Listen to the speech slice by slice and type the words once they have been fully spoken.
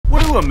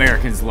do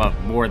Americans love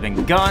more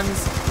than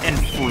guns and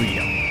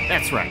freedom?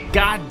 That's right,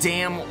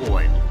 goddamn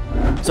oil.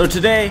 So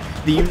today,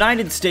 the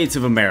United States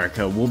of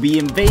America will be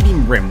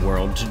invading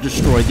RimWorld to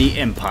destroy the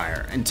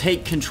Empire and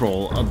take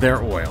control of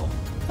their oil.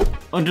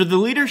 Under the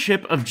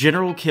leadership of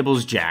General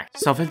KibblesJack,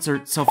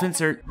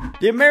 self-insert,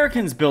 the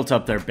Americans built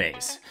up their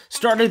base,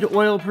 started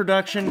oil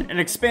production, and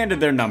expanded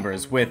their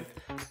numbers with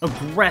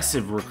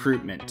aggressive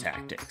recruitment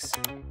tactics.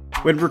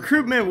 When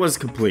recruitment was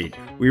complete,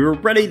 we were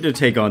ready to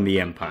take on the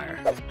Empire.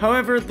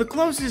 However, the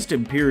closest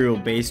Imperial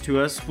base to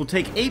us will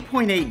take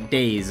 8.8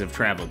 days of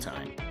travel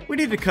time. We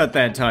need to cut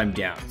that time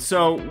down,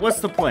 so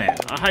what's the plan?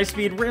 A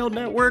high-speed rail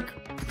network?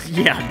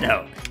 Yeah,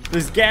 no.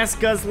 This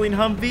gas-guzzling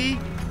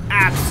Humvee?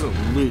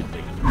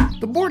 Absolutely.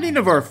 The morning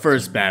of our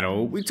first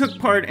battle, we took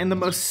part in the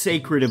most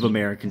sacred of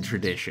American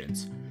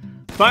traditions,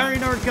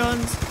 firing our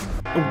guns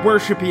and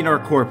worshipping our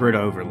corporate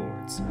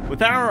overlords.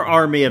 With our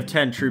army of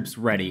 10 troops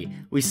ready,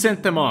 we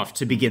sent them off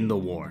to begin the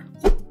war.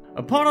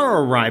 Upon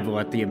our arrival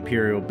at the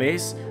Imperial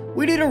base,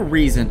 we need a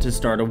reason to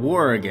start a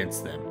war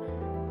against them.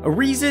 A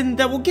reason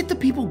that will get the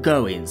people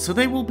going so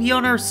they will be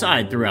on our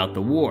side throughout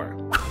the war.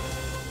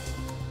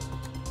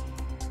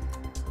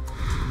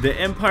 The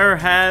Empire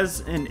has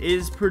and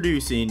is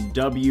producing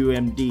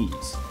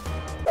WMDs.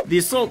 The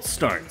assault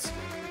starts.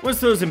 Once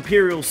those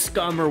Imperial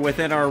scum are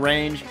within our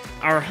range,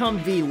 our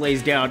Humvee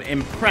lays down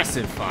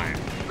impressive fire.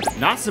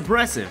 Not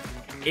suppressive,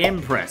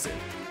 impressive.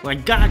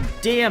 Like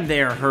goddamn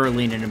they are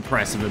hurling an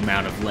impressive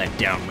amount of lead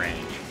downrange.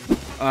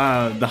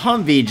 The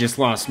Humvee just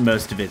lost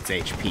most of its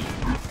HP.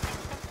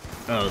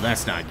 Oh,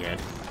 that's not good.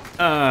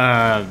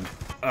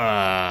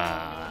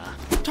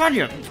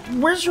 Tanya,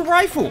 where's your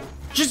rifle?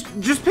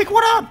 Just pick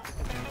one up!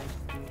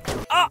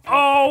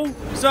 Uh-oh!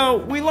 So,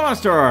 we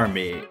lost our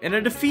army, in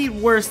a defeat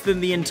worse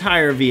than the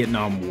entire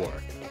Vietnam War.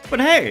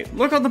 But hey,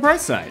 look on the bright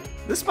side.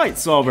 This might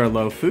solve our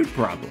low food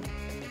problem.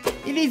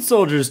 You need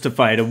soldiers to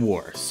fight a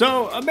war,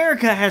 so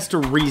America has to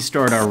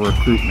restart our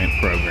recruitment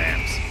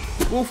programs.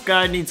 Wolf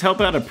Guy needs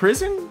help out of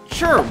prison?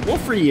 Sure, we'll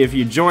free you if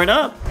you join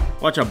up.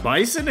 Watch a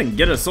bison and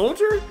get a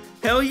soldier?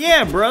 Hell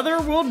yeah, brother,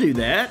 we'll do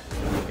that.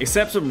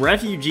 Accept some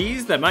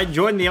refugees that might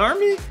join the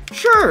army?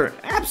 Sure,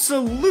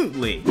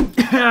 absolutely.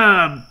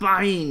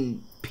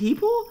 Buying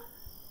people?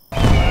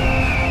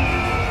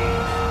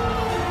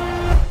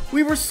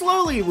 We were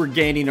slowly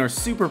regaining our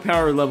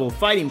superpower level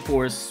fighting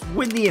force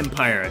when the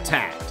Empire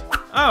attacked.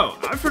 Oh,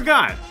 I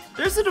forgot.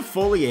 There's a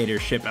defoliator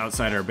ship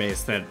outside our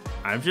base that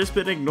I've just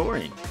been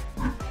ignoring.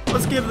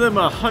 Let's give them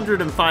a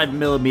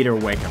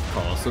 105mm wake-up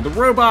call so the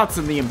robots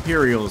and the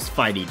Imperials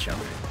fight each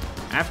other.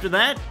 After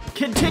that,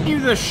 continue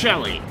the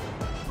shelling.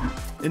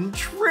 In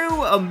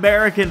true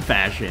American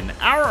fashion,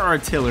 our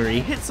artillery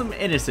hit some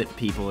innocent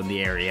people in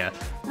the area,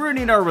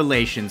 ruining our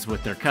relations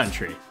with their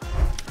country.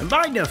 In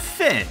my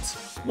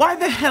defense, why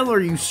the hell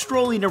are you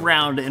strolling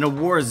around in a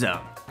war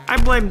zone?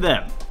 I blame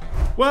them.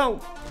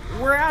 Well,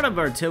 we're out of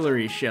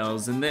artillery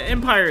shells and the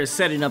Empire is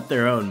setting up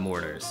their own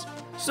mortars.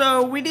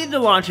 So we need to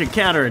launch a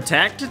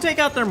counterattack to take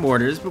out their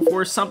mortars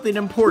before something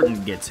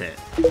important gets hit.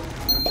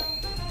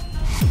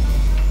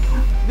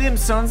 Them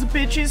sons of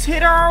bitches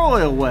hit our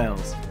oil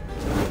wells.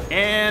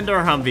 And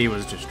our Humvee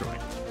was destroyed.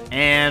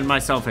 And my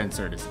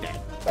self-insert is dead.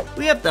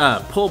 We have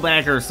to pull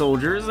back our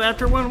soldiers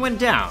after one went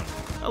down.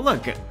 Oh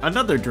look,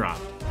 another drop.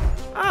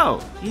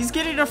 Oh, he's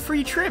getting a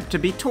free trip to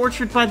be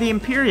tortured by the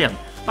Imperium.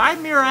 Bye,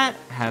 Murat,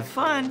 have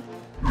fun.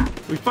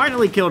 We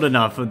finally killed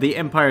enough of the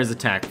Empire's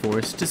attack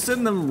force to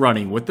send them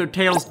running with their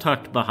tails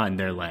tucked behind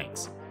their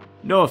legs.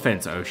 No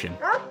offense, Ocean.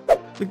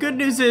 The good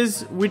news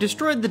is, we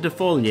destroyed the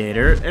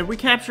defoliator and we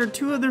captured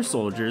 2 of their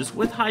soldiers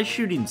with high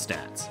shooting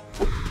stats.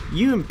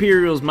 You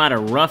Imperials might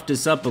have roughed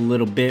us up a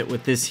little bit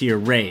with this here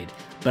raid,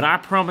 but I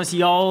promise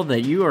y'all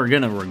that you are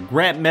gonna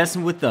regret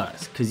messing with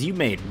us, cause you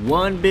made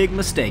one big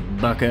mistake,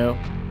 bucko.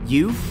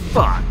 You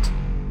fucked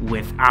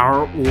with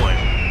our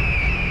oil.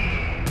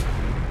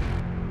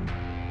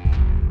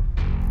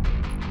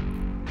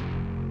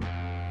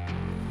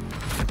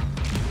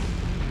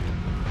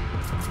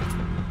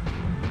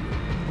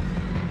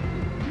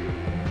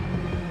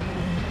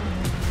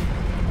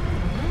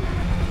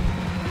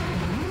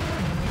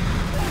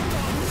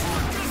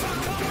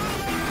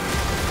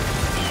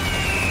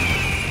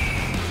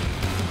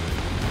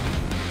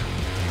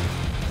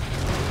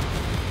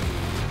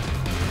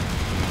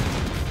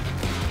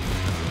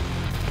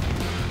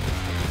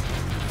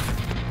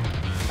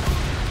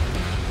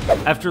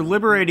 After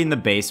liberating the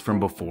base from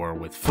before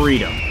with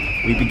freedom,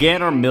 we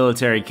began our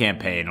military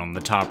campaign on the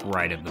top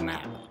right of the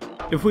map.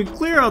 If we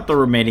clear out the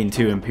remaining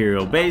 2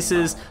 Imperial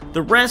bases,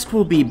 the rest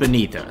will be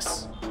beneath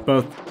us,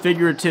 both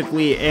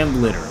figuratively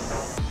and literally.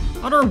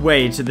 On our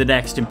way to the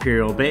next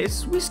Imperial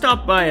base, we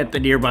stopped by at the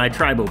nearby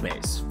tribal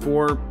base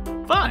for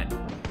fun.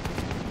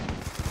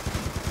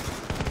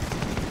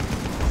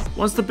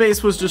 Once the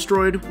base was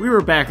destroyed, we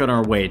were back on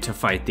our way to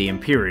fight the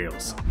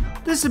Imperials.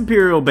 This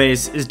Imperial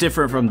base is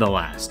different from the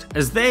last,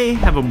 as they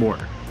have a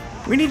mortar.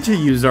 We need to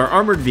use our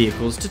armored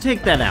vehicles to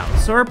take that out,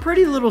 so our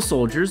pretty little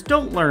soldiers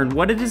don't learn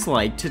what it is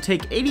like to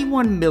take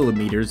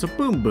 81mm of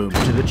boom boom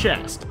to the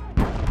chest.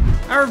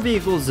 Our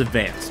vehicles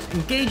advanced,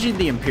 engaging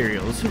the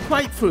Imperials, who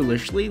quite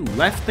foolishly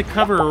left the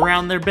cover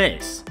around their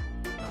base.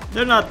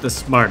 They're not the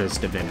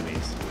smartest of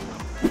enemies.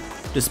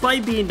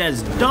 Despite being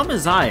as dumb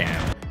as I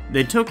am,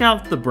 they took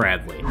out the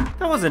Bradley.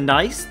 That wasn't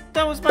nice.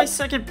 That was my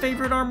second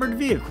favorite armored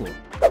vehicle.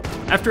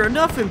 After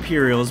enough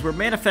Imperials were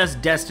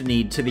manifest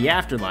destined to the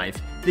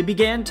afterlife, they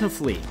began to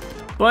flee.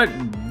 But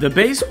the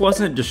base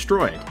wasn't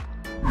destroyed.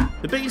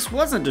 The base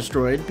wasn't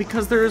destroyed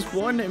because there is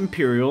one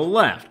Imperial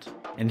left,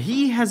 and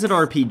he has an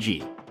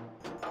RPG.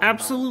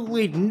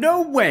 Absolutely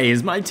no way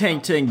is my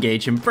tank to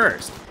engage him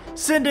first.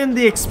 Send in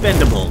the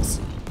expendables.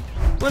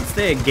 Once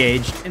they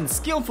engaged and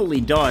skillfully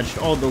dodged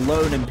all the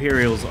lone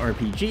Imperial's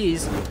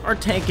RPGs, our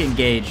tank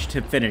engaged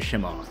to finish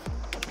him off.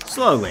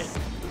 Slowly.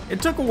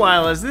 It took a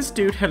while as this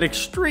dude had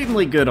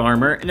extremely good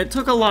armor and it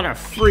took a lot of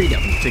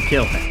freedom to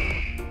kill him.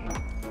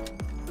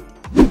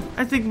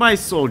 I think my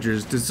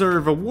soldiers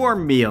deserve a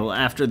warm meal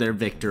after their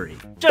victory.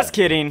 Just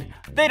kidding,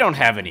 they don't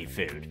have any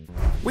food.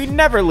 We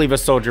never leave a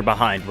soldier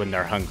behind when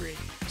they're hungry,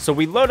 so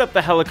we load up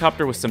the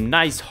helicopter with some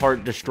nice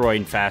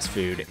heart-destroying fast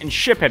food and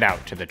ship it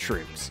out to the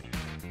troops.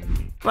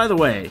 By the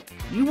way,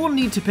 you will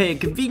need to pay a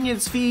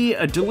convenience fee,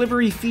 a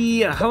delivery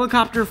fee, a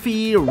helicopter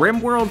fee, a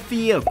RimWorld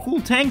fee, a cool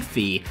tank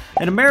fee,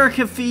 an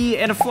America fee,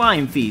 and a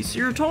flying fee, so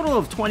your total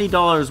of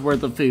 $20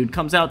 worth of food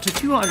comes out to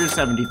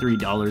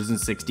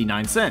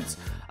 $273.69.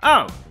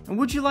 Oh, and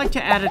would you like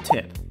to add a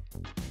tip?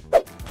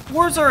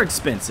 Wars are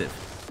expensive.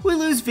 We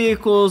lose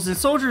vehicles and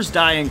soldiers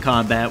die in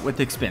combat with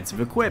expensive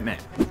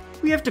equipment.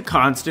 We have to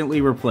constantly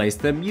replace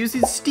them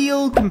using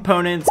steel,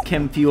 components,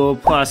 chem fuel,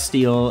 plus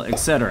steel,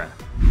 etc.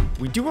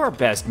 We do our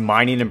best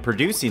mining and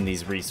producing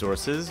these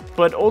resources,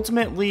 but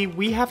ultimately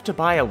we have to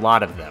buy a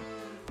lot of them.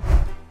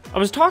 I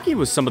was talking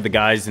with some of the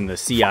guys in the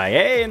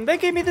CIA and they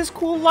gave me this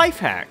cool life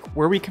hack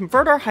where we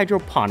convert our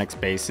hydroponics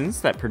basins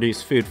that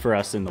produce food for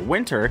us in the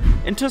winter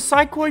into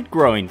psychoid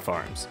growing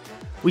farms.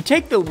 We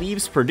take the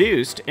leaves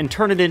produced and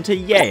turn it into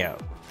yayo.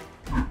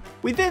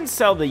 We then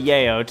sell the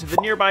yayo to the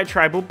nearby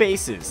tribal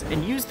bases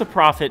and use the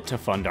profit to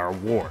fund our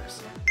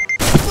wars.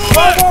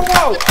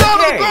 Whoa!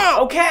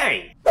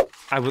 Okay!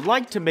 I would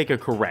like to make a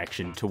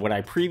correction to what I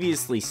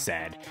previously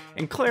said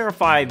and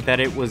clarify that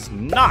it was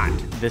not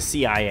the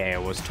CIA I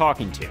was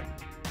talking to.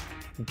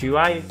 Do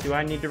I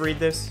need to read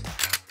this?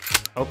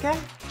 Okay.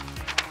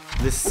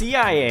 The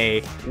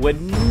CIA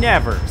would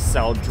never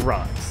sell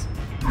drugs.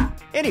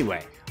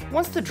 Anyway,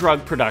 once the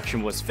drug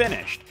production was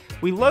finished,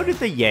 we loaded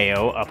the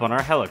yayo up on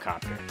our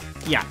helicopter.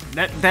 Yeah,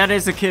 that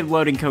is a kid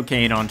loading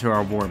cocaine onto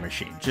our war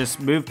machine.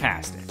 Just move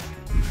past it.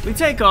 We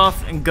take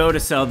off and go to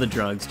sell the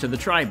drugs to the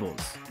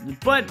tribals,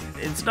 but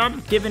it's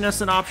not giving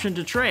us an option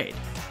to trade.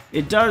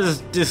 It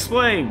does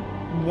display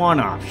one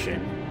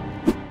option.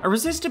 I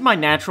resisted my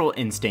natural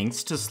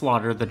instincts to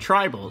slaughter the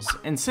tribals,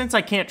 and since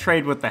I can't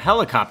trade with the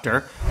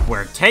helicopter,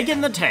 we're taking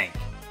the tank.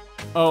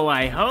 Oh,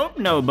 I hope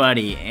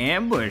nobody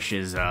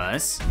ambushes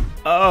us.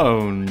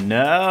 Oh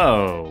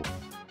no.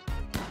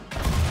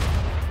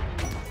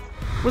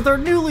 With our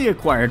newly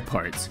acquired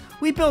parts,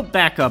 we built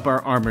back up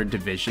our armored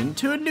division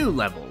to a new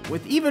level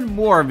with even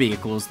more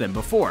vehicles than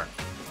before.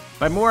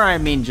 By more I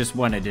mean just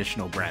one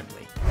additional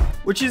Bradley,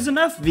 which is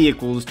enough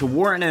vehicles to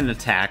warrant an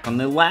attack on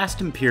the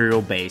last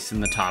Imperial base in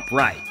the top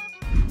right.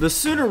 The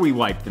sooner we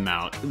wipe them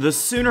out, the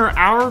sooner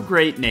our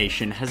great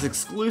nation has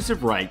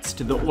exclusive rights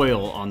to the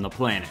oil on the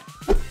planet.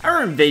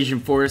 Our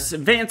invasion force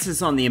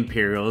advances on the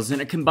Imperials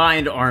in a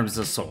combined arms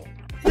assault.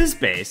 This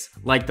base,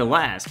 like the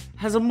last,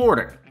 has a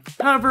mortar.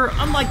 However,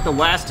 unlike the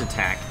last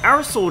attack,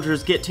 our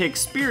soldiers get to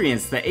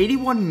experience the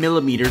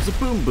 81mm of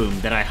boom boom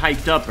that I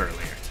hyped up earlier.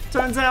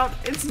 Turns out,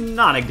 it's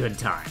not a good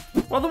time.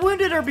 While the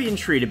wounded are being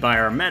treated by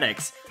our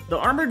medics, the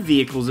armored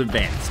vehicles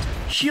advanced,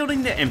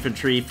 shielding the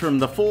infantry from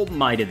the full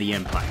might of the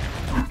Empire,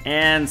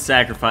 and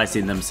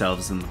sacrificing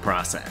themselves in the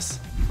process.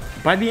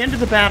 By the end of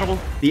the battle,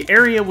 the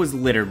area was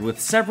littered with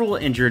several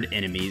injured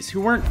enemies who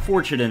weren't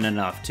fortunate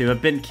enough to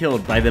have been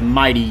killed by the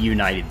mighty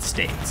United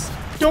States.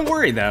 Don't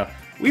worry though,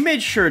 we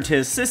made sure to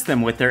assist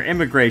them with their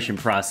immigration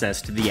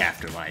process to the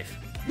afterlife.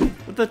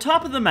 With the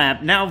top of the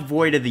map now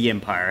void of the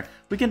Empire,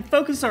 we can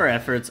focus our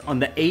efforts on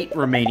the 8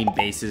 remaining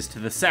bases to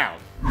the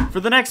south. For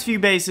the next few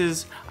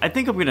bases, I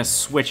think I'm gonna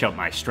switch up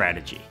my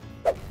strategy.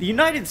 The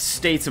United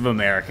States of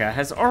America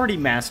has already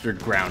mastered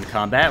ground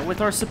combat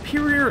with our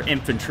superior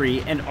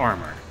infantry and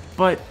armor.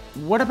 But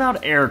what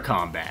about air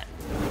combat?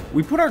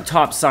 We put our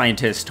top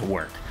scientists to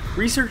work,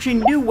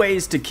 researching new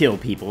ways to kill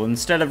people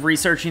instead of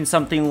researching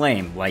something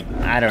lame like,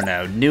 I don't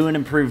know, new and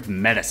improved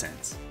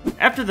medicines.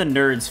 After the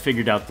nerds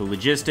figured out the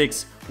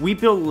logistics, we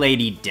built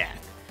Lady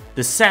Death,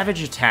 the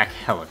savage attack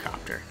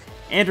helicopter,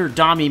 and her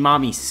Dommy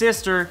Mommy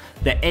sister,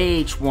 the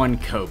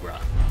AH-1 Cobra.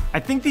 I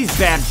think these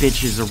bad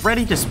bitches are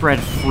ready to spread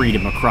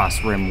freedom across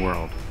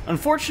RimWorld.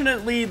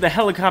 Unfortunately, the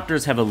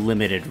helicopters have a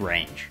limited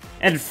range.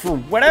 And for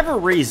whatever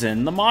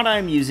reason, the mod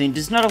I'm using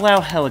does not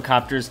allow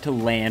helicopters to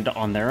land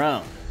on their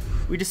own.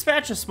 We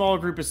dispatch a small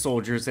group of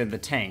soldiers and the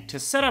tank to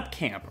set up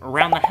camp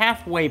around the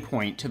halfway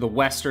point to the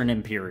western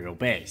Imperial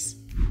base.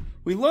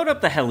 We load up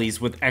the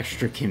helis with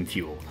extra chem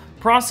fuel,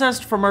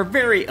 processed from our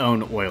very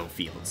own oil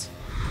fields.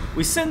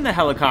 We send the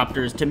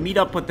helicopters to meet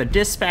up with the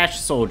dispatched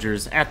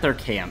soldiers at their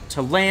camp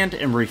to land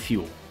and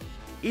refuel.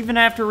 Even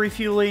after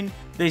refueling,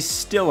 they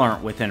still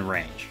aren't within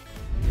range.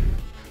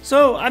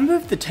 So I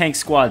moved the tank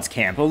squad's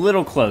camp a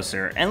little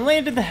closer and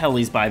landed the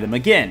helis by them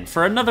again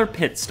for another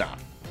pit stop.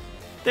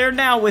 They're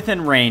now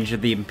within range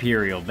of the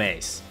Imperial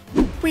base.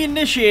 We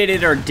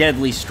initiated our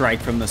deadly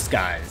strike from the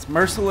skies,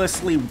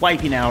 mercilessly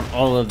wiping out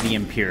all of the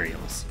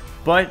Imperials.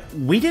 But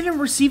we didn't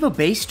receive a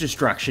base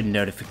destruction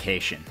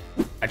notification.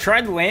 I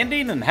tried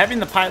landing and having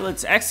the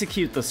pilots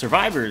execute the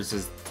survivors,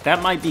 as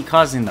that might be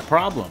causing the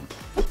problem.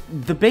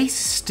 The base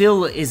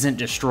still isn't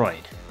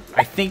destroyed.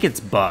 I think it's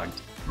bugged.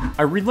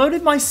 I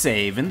reloaded my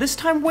save and this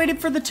time waited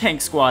for the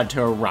tank squad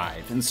to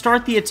arrive and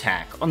start the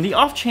attack on the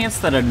off chance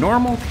that a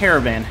normal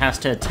caravan has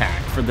to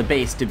attack for the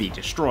base to be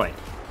destroyed.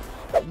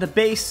 The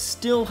base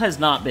still has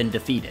not been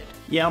defeated.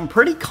 Yeah, I'm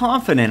pretty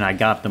confident I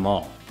got them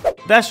all.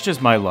 That's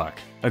just my luck.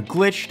 A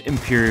glitched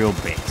Imperial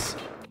base.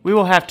 We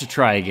will have to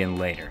try again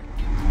later.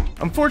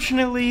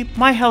 Unfortunately,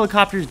 my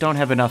helicopters don't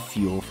have enough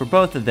fuel for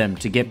both of them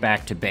to get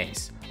back to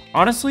base.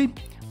 Honestly,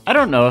 I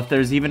don't know if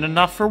there's even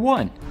enough for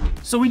one.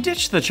 So we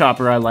ditched the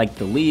chopper I liked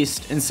the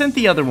least and sent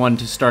the other one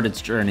to start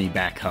its journey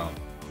back home.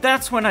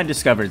 That's when I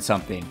discovered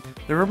something.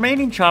 The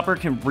remaining chopper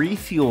can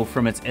refuel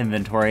from its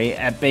inventory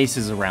at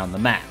bases around the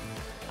map.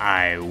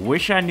 I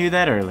wish I knew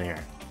that earlier.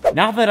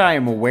 Now that I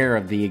am aware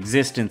of the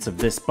existence of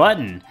this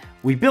button,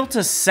 we built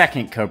a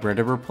second Cobra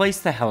to replace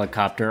the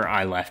helicopter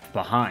I left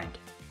behind.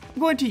 I'm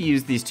going to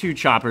use these two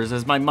choppers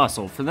as my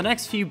muscle for the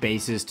next few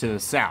bases to the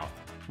south.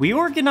 We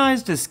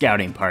organized a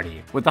scouting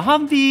party with a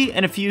Humvee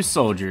and a few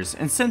soldiers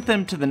and sent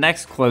them to the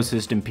next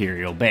closest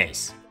Imperial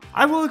base.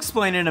 I will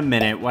explain in a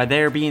minute why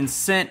they are being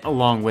sent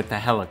along with the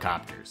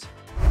helicopters.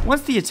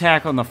 Once the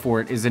attack on the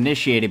fort is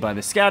initiated by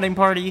the scouting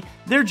party,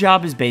 their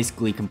job is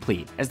basically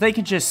complete, as they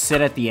can just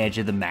sit at the edge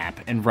of the map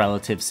in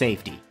relative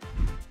safety.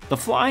 The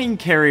flying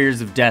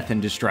carriers of death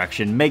and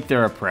destruction make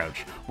their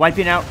approach,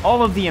 wiping out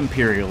all of the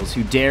Imperials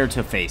who dare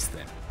to face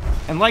them.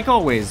 And like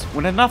always,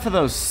 when enough of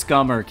those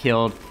scum are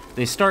killed,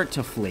 they start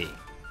to flee.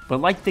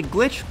 But like the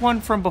glitched one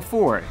from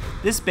before,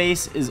 this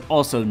base is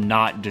also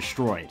not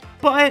destroyed.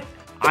 But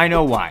I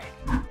know why,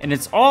 and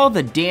it's all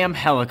the damn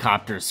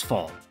helicopters'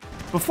 fault.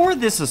 Before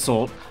this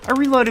assault, I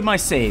reloaded my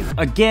save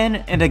again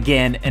and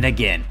again and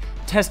again,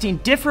 testing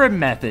different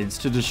methods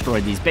to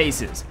destroy these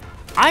bases.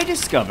 I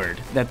discovered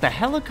that the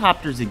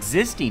helicopters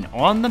existing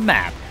on the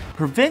map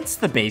prevents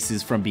the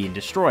bases from being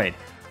destroyed.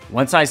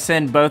 Once I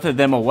send both of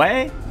them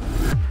away,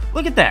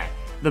 look at that,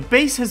 the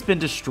base has been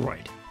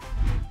destroyed.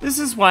 This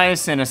is why I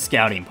sent a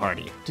scouting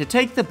party, to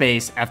take the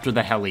base after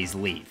the helis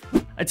leave.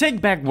 I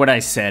take back what I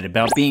said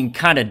about being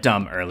kinda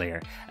dumb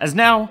earlier, as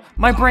now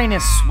my brain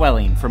is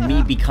swelling from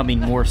me becoming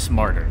more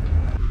smarter.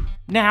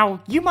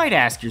 Now, you might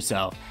ask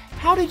yourself,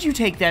 how did you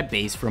take that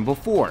base from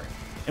before?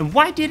 And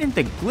why didn't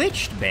the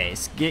glitched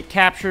base get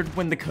captured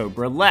when the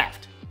Cobra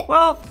left?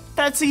 Well,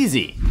 that's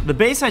easy. The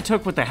base I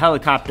took with the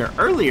helicopter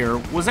earlier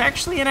was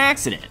actually an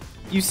accident.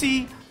 You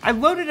see, I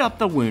loaded up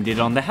the wounded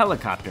on the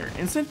helicopter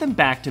and sent them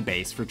back to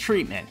base for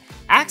treatment,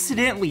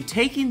 accidentally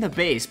taking the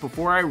base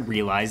before I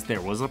realized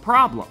there was a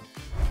problem.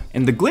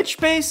 In the glitched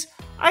base,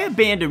 I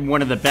abandoned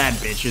one of the bad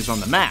bitches on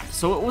the map,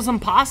 so it was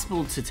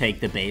impossible to take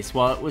the base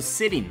while it was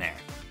sitting there.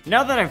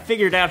 Now that I've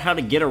figured out how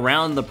to get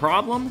around the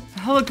problem,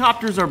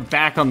 helicopters are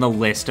back on the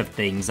list of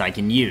things I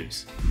can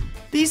use.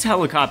 These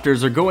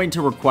helicopters are going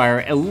to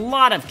require a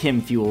lot of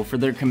chem fuel for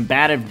their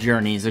combative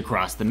journeys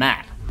across the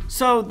map.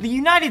 So the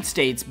United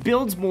States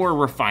builds more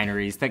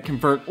refineries that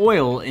convert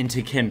oil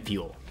into chem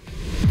fuel.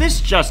 This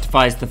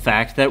justifies the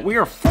fact that we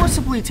are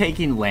forcibly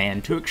taking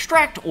land to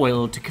extract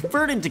oil to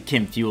convert into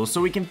chem fuel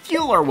so we can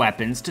fuel our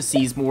weapons to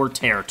seize more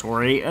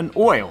territory and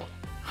oil.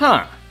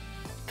 Huh.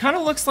 Kinda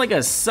looks like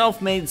a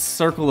self-made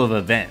circle of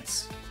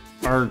events.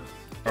 Are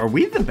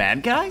we the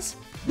bad guys?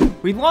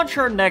 We launch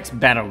our next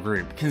battle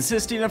group,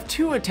 consisting of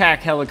 2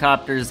 attack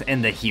helicopters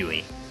and the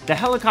Huey. The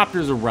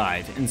helicopters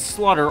arrive and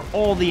slaughter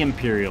all the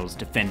Imperials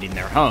defending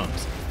their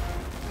homes,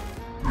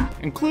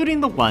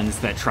 including the ones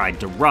that tried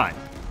to run.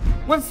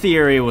 Once the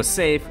area was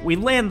safe, we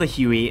land the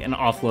Huey and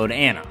offload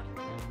Anna.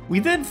 We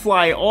then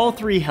fly all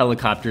 3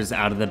 helicopters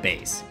out of the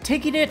base,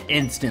 taking it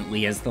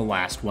instantly as the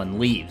last one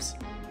leaves.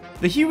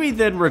 The Huey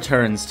then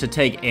returns to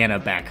take Anna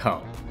back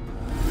home.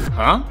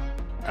 Huh?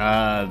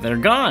 They're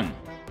gone.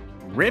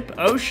 Rip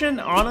Ocean,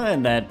 Anna,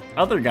 and that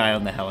other guy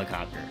on the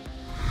helicopter.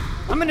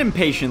 I'm an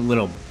impatient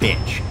little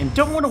bitch, and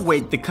don't want to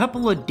wait the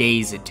couple of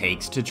days it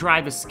takes to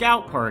drive a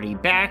scout party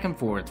back and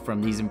forth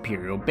from these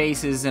Imperial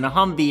bases in a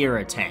Humvee or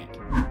a tank.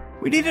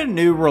 We need a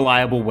new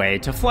reliable way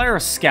to fly our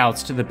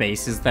scouts to the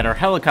bases that our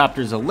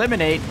helicopters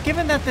eliminate,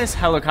 given that this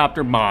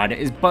helicopter mod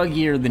is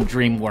buggier than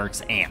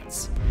DreamWorks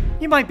ants.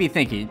 You might be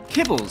thinking,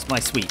 Kibbles, my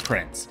sweet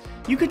prince,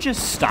 you could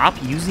just stop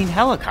using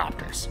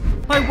helicopters.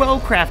 My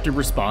well-crafted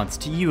response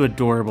to you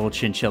adorable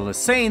chinchillas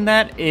saying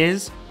that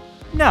is,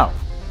 no.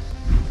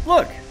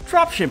 Look,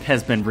 Dropship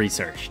has been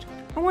researched.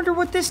 I wonder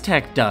what this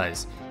tech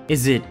does.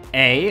 Is it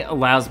A,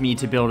 allows me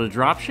to build a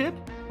dropship,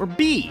 or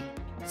B,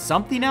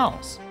 something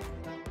else?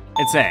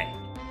 It's A.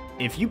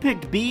 if you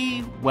picked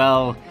B,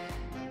 well,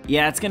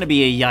 yeah, it's gonna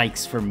be a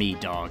yikes for me,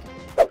 dog.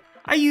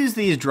 I used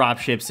these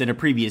dropships in a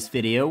previous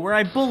video where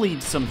I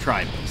bullied some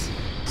tribals,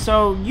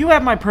 so you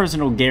have my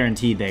personal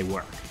guarantee they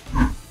work.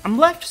 I'm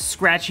left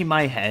scratching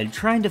my head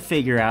trying to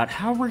figure out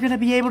how we're gonna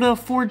be able to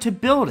afford to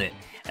build it,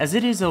 as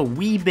it is a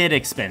wee bit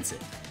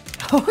expensive.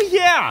 Oh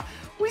yeah,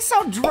 we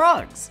sell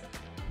drugs!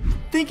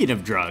 Thinking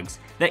of drugs,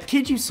 that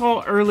kid you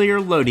saw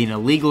earlier loading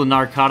illegal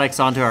narcotics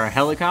onto our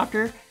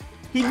helicopter,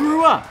 he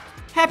grew up.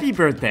 Happy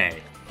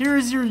birthday! Here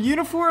is your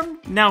uniform,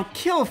 now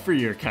kill for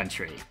your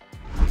country.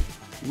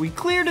 We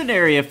cleared an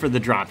area for the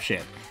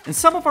dropship, and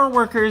some of our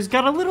workers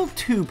got a little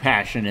too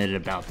passionate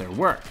about their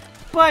work.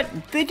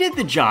 But they did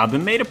the job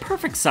and made a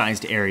perfect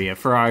sized area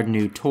for our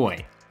new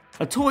toy.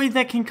 A toy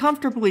that can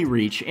comfortably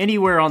reach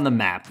anywhere on the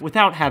map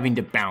without having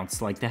to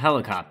bounce like the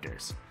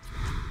helicopters.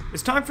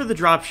 It's time for the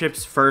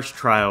dropship's first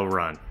trial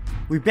run.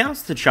 We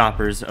bounced the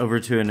choppers over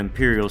to an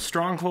imperial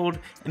stronghold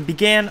and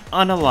began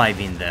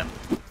unaliving them.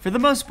 For the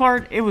most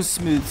part, it was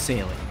smooth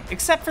sailing,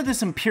 except for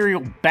this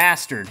imperial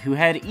bastard who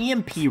had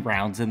EMP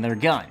rounds in their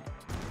gun.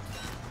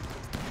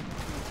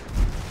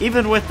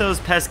 Even with those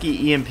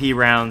pesky EMP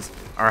rounds,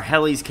 our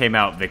helis came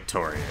out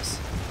victorious.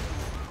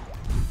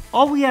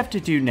 All we have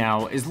to do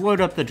now is load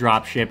up the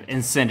dropship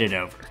and send it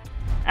over.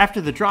 After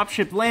the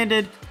dropship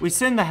landed, we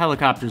send the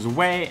helicopters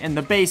away and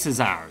the base is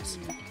ours.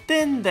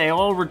 Then they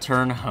all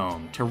return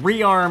home to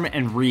rearm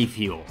and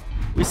refuel.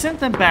 We sent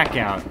them back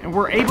out and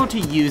were able to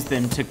use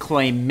them to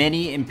claim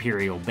many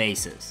Imperial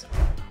bases.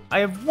 I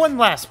have one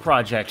last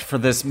project for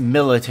this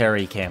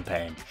military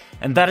campaign,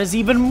 and that is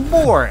even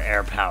more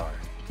air power.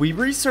 We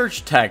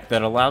researched tech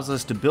that allows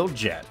us to build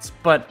jets,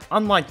 but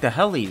unlike the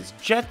helis,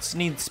 jets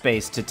need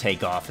space to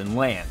take off and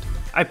land.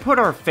 I put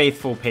our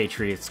faithful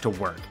patriots to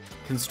work,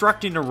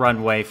 constructing a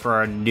runway for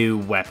our new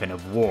weapon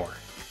of war.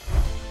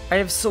 I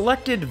have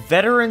selected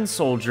veteran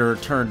soldier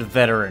turned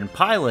veteran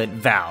pilot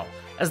Val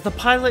as the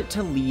pilot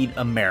to lead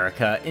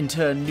America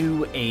into a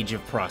new age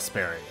of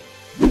prosperity.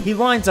 He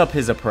lines up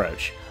his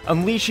approach,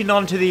 unleashing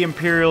onto the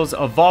Imperials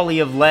a volley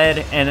of lead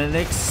and an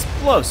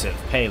explosive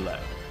payload.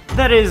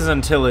 That is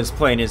until his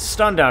plane is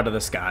stunned out of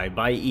the sky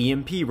by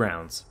EMP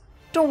rounds.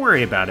 Don't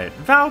worry about it,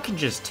 Val can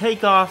just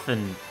take off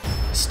and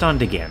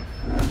stunned again.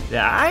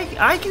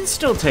 I can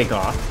still take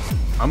off.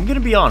 I'm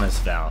gonna be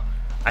honest, Val,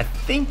 I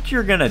think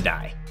you're gonna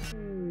die.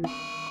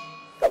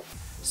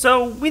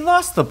 So we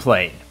lost the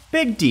plane,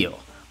 big deal.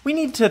 We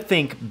need to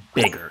think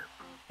bigger.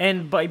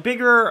 And by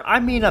bigger, I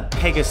mean a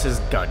Pegasus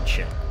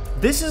gunship.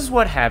 This is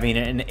what having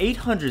an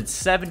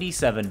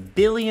 $877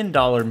 billion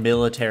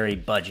military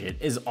budget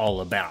is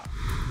all about.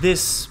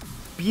 This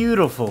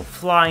beautiful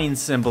flying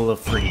symbol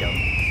of freedom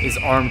is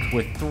armed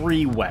with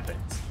 3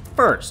 weapons.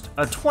 First,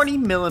 a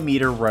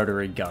 20mm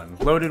rotary gun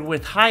loaded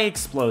with high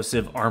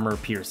explosive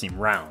armor-piercing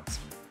rounds.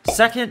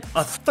 Second,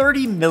 a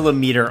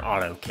 30mm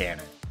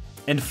autocannon.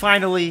 And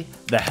finally,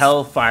 the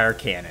Hellfire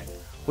Cannon,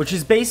 which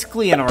is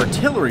basically an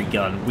artillery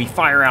gun we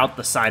fire out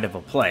the side of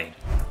a plane.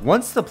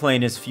 Once the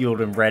plane is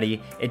fueled and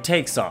ready, it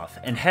takes off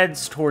and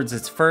heads towards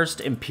its first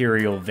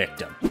Imperial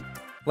victim.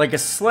 Like a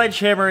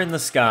sledgehammer in the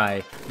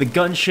sky, the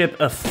gunship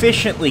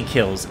efficiently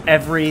kills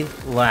every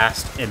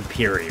last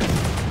Imperial.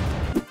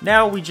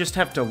 Now we just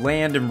have to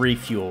land and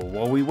refuel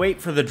while we wait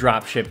for the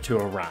dropship to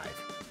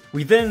arrive.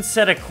 We then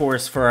set a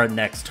course for our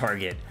next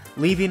target,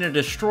 leaving a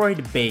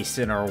destroyed base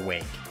in our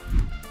wake.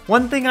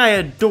 One thing I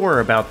adore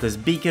about this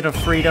beacon of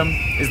freedom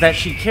is that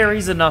she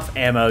carries enough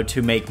ammo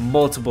to make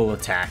multiple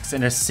attacks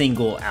in a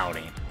single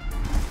outing.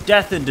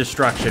 Death and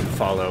destruction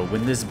follow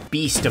when this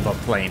beast of a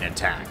plane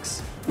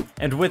attacks.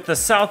 And with the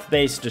south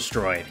base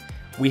destroyed,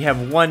 we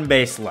have one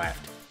base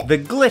left, the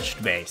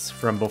glitched base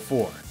from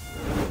before.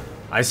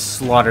 I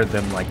slaughtered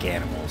them like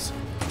animals.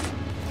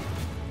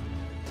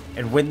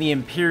 And when the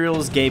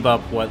Imperials gave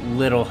up what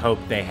little hope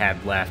they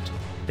had left,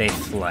 they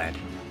fled.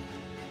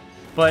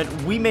 But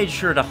we made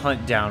sure to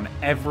hunt down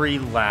every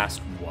last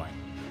one,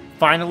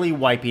 finally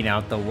wiping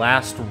out the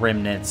last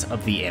remnants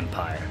of the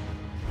Empire.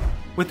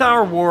 With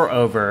our war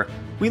over,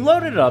 we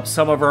loaded up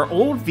some of our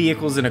old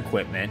vehicles and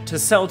equipment to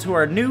sell to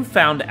our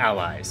newfound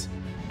allies.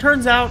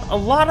 Turns out, a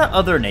lot of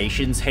other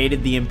nations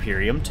hated the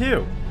Imperium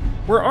too.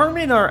 We're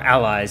arming our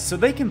allies so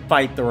they can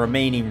fight the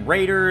remaining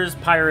raiders,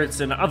 pirates,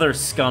 and other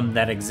scum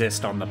that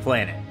exist on the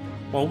planet,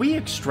 while we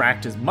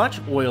extract as much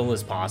oil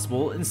as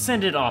possible and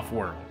send it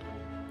off-world.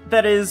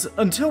 That is,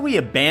 until we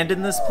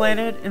abandon this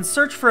planet and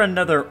search for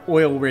another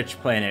oil-rich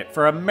planet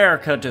for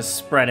America to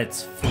spread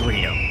its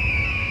freedom.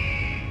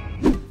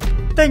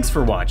 Thanks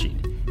for watching.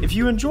 If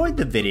you enjoyed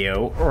the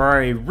video or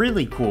are a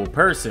really cool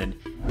person,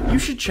 you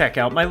should check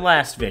out my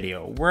last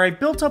video where I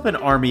built up an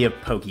army of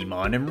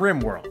Pokemon in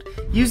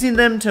RimWorld, using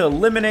them to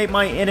eliminate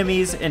my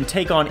enemies and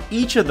take on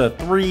each of the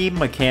 3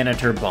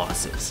 Mechanitor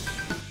bosses.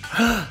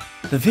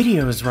 The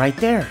video is right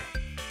there.